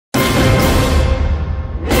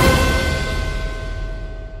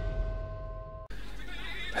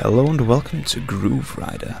Hello and welcome to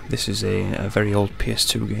Grooverider. This is a very old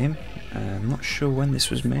PS2 game. I'm not sure when this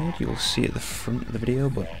was made, you'll see at the front of the video,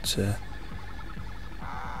 but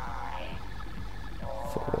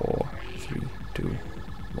 4, 3, 2,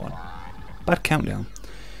 1. Bad countdown.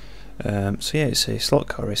 So yeah, it's a slot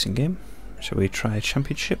car racing game. Shall we try a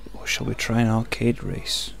championship or shall we try an arcade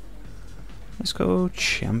race? Let's go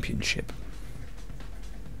championship.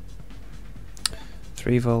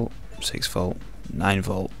 3 volt, 6 volt, 9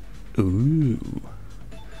 volt. Ooh.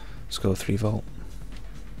 Let's go 3 volt.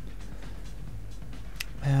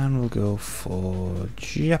 And we'll go for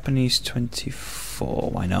Japanese 24.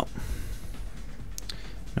 Why not?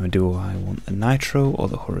 Now, do I want the Nitro or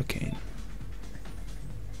the Hurricane?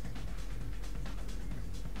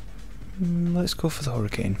 Let's go for the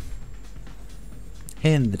Hurricane.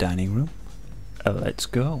 In the dining room. Let's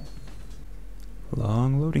go.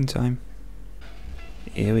 Long loading time.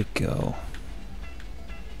 Here we go.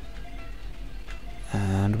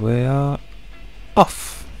 And we are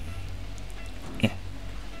off. Yeah.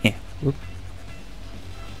 Whoop.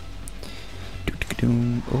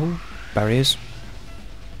 Oh, barriers.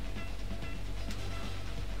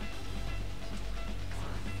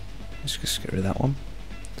 Let's just get rid of that one.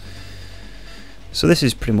 So this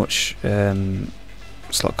is pretty much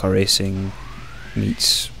slot car racing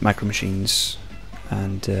meets Micro Machines,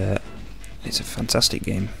 and it's a fantastic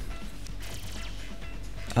game.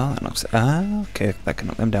 Oh, that knocks it. Ah, okay, that can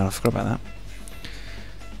knock them down. I forgot about that.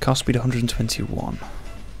 Car speed 121.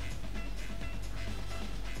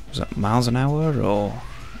 Was that miles an hour or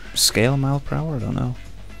scale mile per hour? I don't know.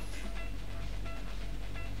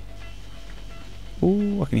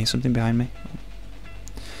 Ooh, I can hear something behind me.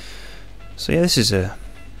 So yeah, this is a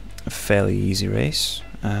fairly easy race.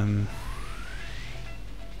 Not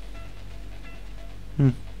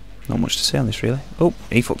much to say on this really. Oh,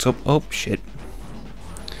 he fucked up. Oh, shit.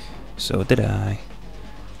 So did I.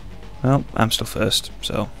 Well, I'm still first,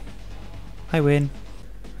 so I win.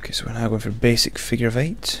 Okay, so we're now going for a basic figure of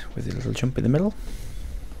 8 with a little jump in the middle.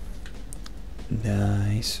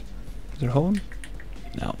 Nice. Is there a horn?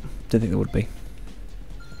 No, didn't think there would be.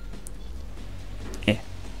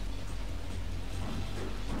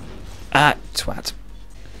 Ah, twat.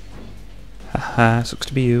 Haha, sucks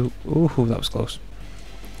to be you. Ooh, that was close.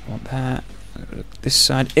 I want that. This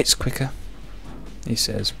side, it's quicker. He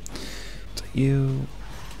says. To you.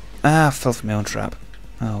 Ah, I fell for my own trap.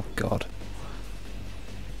 Oh god.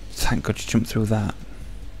 Thank god you jumped through that.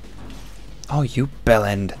 Oh, you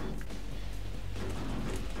bellend.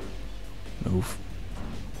 Move.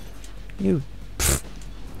 You. Pfft.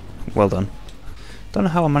 Well done. Don't know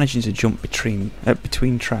how I'm managing to jump between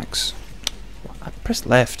tracks. I pressed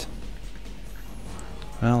left.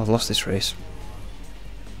 Well, I've lost this race.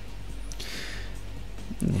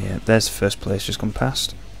 Yeah, there's the first place just gone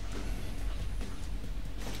past.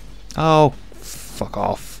 Oh, fuck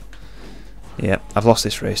off. Yeah, I've lost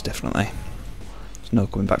this race, definitely. There's no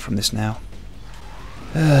coming back from this now.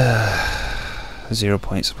 0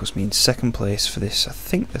 points. That puts me in second place for this. I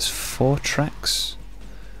think there's 4 tracks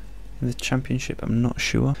in the championship, I'm not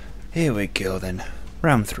sure. Here we go then.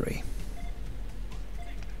 Round 3.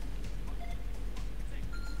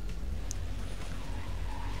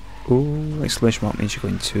 Ooh, exclamation mark means you're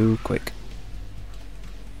going too quick.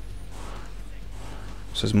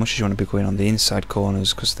 So as much as you want to be going on the inside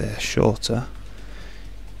corners because they're shorter,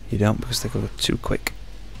 you don't because they go too quick.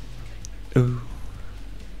 Ooh.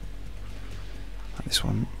 Like this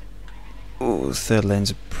one. Ooh, the third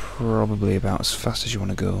lanes are probably about as fast as you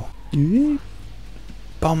want to go.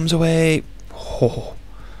 Bombs away! Oh.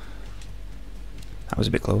 That was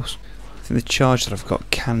a bit close. I think the charge that I've got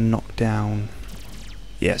can knock down.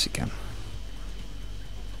 Yes, it can.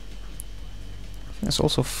 I think that's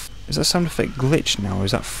also. Is that sound effect glitched now, or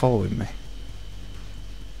is that following me?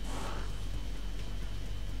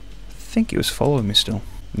 I think it was following me still.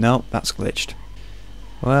 No, that's glitched.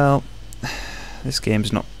 Well, this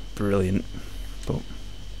game's not brilliant, but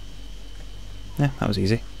yeah, that was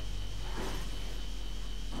easy.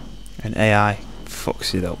 And AI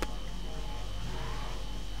fucks it up.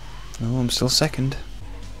 Oh, I'm still second.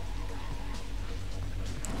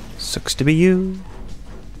 Sucks to be you.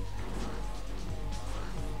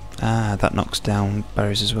 Ah, that knocks down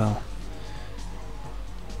barriers as well.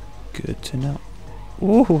 Good to know.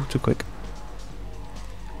 Ooh, too quick.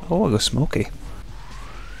 Oh, I go smoky.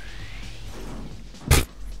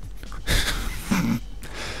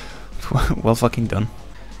 Well fucking done.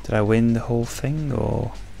 Did I win the whole thing,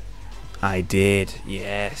 or...? I did,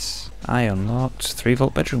 yes. I unlocked 3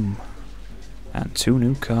 volt bedroom. And 2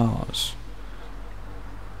 new cars.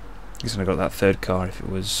 I guess I got that third car if it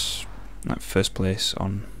was like first place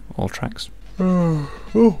on all tracks. Sorry.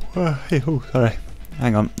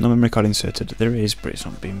 Hang on, no memory card inserted. There is, but it's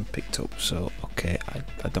not being picked up, so okay,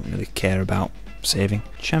 I don't really care about saving.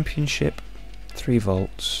 Championship, 3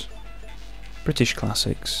 volts, British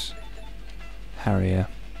Classics, Harrier,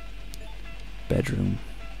 Bedroom.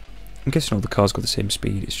 I'm guessing all the cars got the same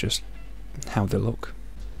speed, it's just how they look.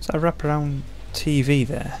 Is that a wraparound TV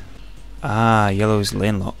there? Ah, yellow is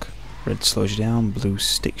lane lock, red slows you down, blue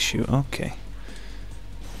sticks you. Okay.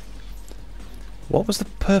 What was the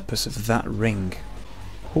purpose of that ring?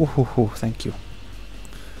 Thank you.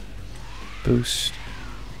 Boost.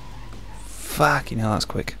 Fucking hell, that's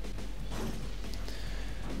quick.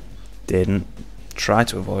 Didn't try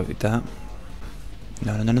to avoid that.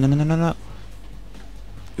 No.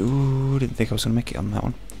 Ooh, didn't think I was going to make it on that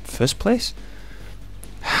one. First place?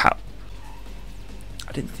 How?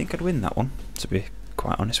 I didn't think I'd win that one, to be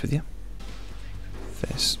quite honest with you.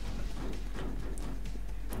 This.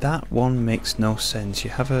 That one makes no sense. You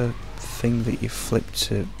have a thing that you flip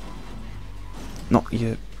to... Not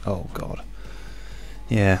your... Oh god.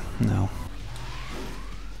 Yeah, no.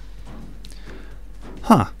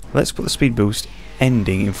 Huh. Let's put the speed boost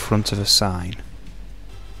ending in front of a sign.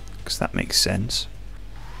 Because that makes sense.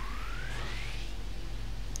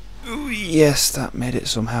 Ooh, yes, that made it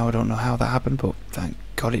somehow. I don't know how that happened, but thank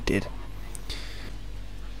God it did.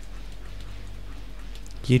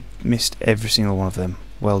 You missed every single one of them.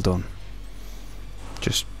 Well done.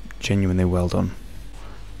 Just genuinely well done.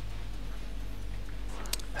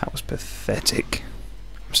 That was pathetic.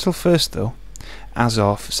 I'm still first though, as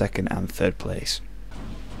of second and third place.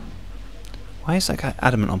 Why is that guy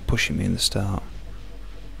adamant on pushing me in the start?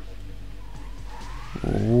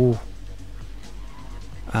 Ooh.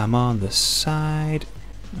 I'm on the side.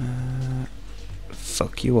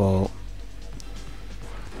 Fuck you all.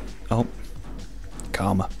 Oh.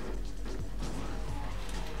 Karma.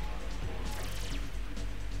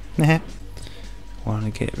 Nah. Want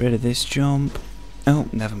to get rid of this jump. Oh,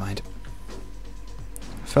 never mind.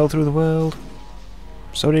 Fell through the world.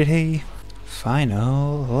 So did he.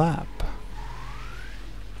 Final lap.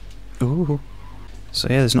 Ooh. So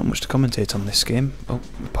yeah, there's not much to commentate on this game. Oh,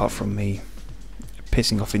 apart from me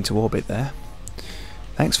pissing off into orbit there.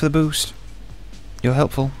 Thanks for the boost. You're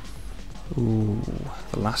helpful. Ooh,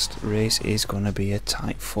 the last race is going to be a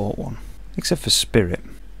tight fought one. Except for Spirit,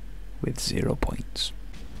 with 0 points.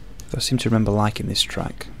 I seem to remember liking this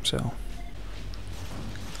track, so...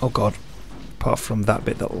 Oh god. Apart from that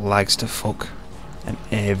bit that lags to fuck, and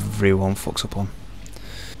everyone fucks up on.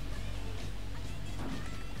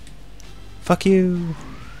 Fuck you!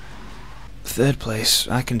 Third place,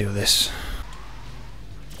 I can do this.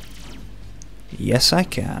 Yes I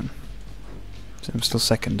can. So I'm still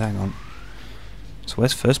second, hang on. So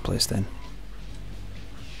where's first place then?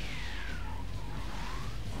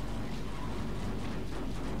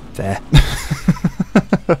 There.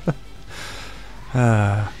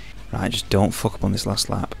 Right, just don't fuck up on this last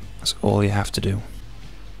lap. That's all you have to do.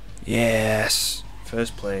 Yes!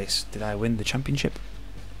 First place. Did I win the championship?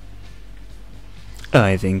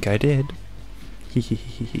 I think I did.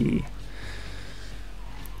 Hehehehe.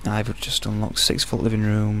 I've just unlocked 6 volt living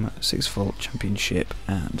room, 6 volt championship,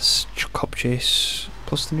 and cop chase,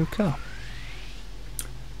 plus the new car.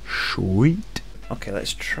 Sweet. Okay,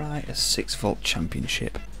 let's try a 6 volt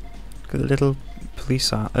championship. Look at the little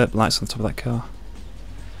police lights on top of that car.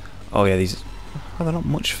 Oh yeah, these... Oh, they're not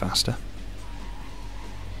much faster.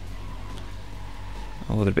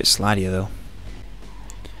 Oh, they're a bit slidier though.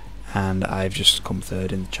 And I've just come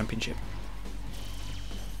third in the championship.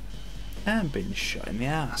 And been shot in the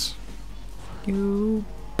ass. You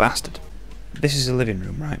bastard. This is a living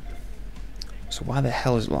room, right? So why the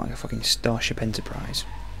hell does it look like a fucking Starship Enterprise?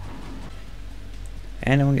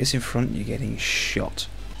 Anyone gets in front, you're getting shot.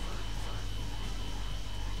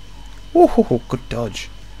 Whoa, good dodge.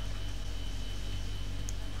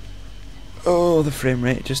 Oh, the frame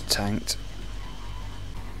rate just tanked.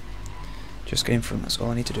 Just get in front, that's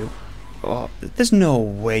all I need to do. Oh, there's no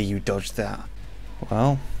way you dodged that.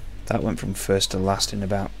 Well, that went from first to last in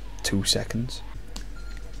about 2 seconds.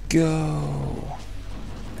 Go!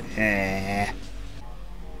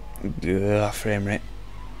 Ugh, frame rate.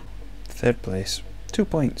 Third place. 2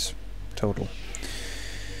 points total.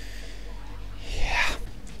 Yeah.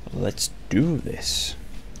 Let's do this.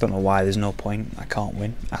 Don't know why there's no point. I can't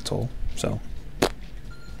win at all. So, did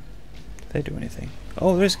they do anything?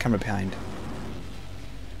 Oh, there is a camera behind.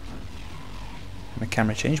 And a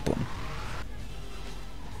camera change button.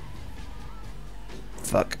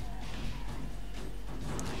 Fuck.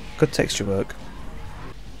 Good texture work.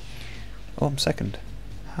 Oh, I'm second.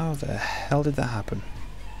 How the hell did that happen?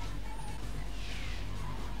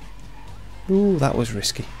 Ooh, that was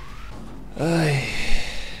risky.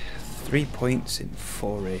 3 points in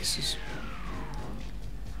 4 races.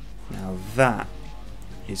 Now that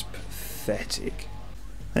is pathetic.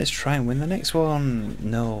 Let's try and win the next one.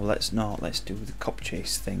 No, let's not. Let's do the cop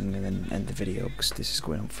chase thing and then end the video, because this is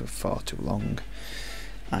going on for far too long.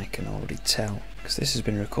 I can already tell, because this has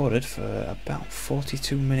been recorded for about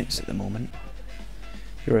 42 minutes at the moment.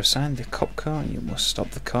 You're assigned the cop car and you must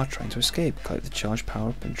stop the car trying to escape, collect the charged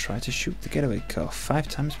power-up and try to shoot the getaway car 5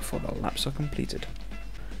 times before the laps are completed.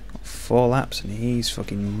 4 laps and he's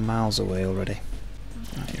fucking miles away already.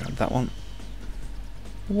 Right, you're on that one.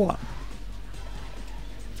 1.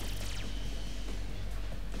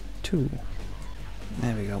 2.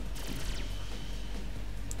 There we go.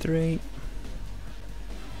 3.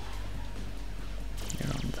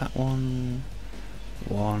 You're on that one.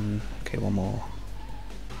 1. Okay, 1 more.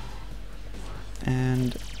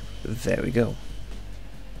 And there we go.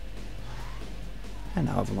 And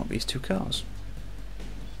now I've unlocked these 2 cars.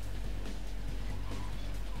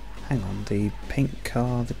 Hang on, the pink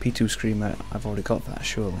car, the P2 Screamer, I've already got that,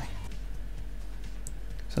 surely.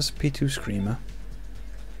 So that's a P2 Screamer.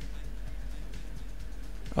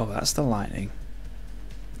 Oh, that's the Lightning.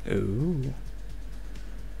 Ooh.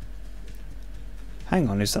 Hang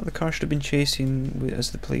on, is that the car I should have been chasing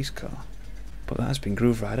as the police car? But that has been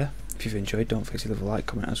Grooverider. If you've enjoyed, don't forget to leave a like,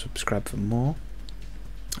 comment and subscribe for more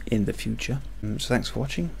in the future. So thanks for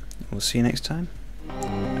watching. We'll see you next time.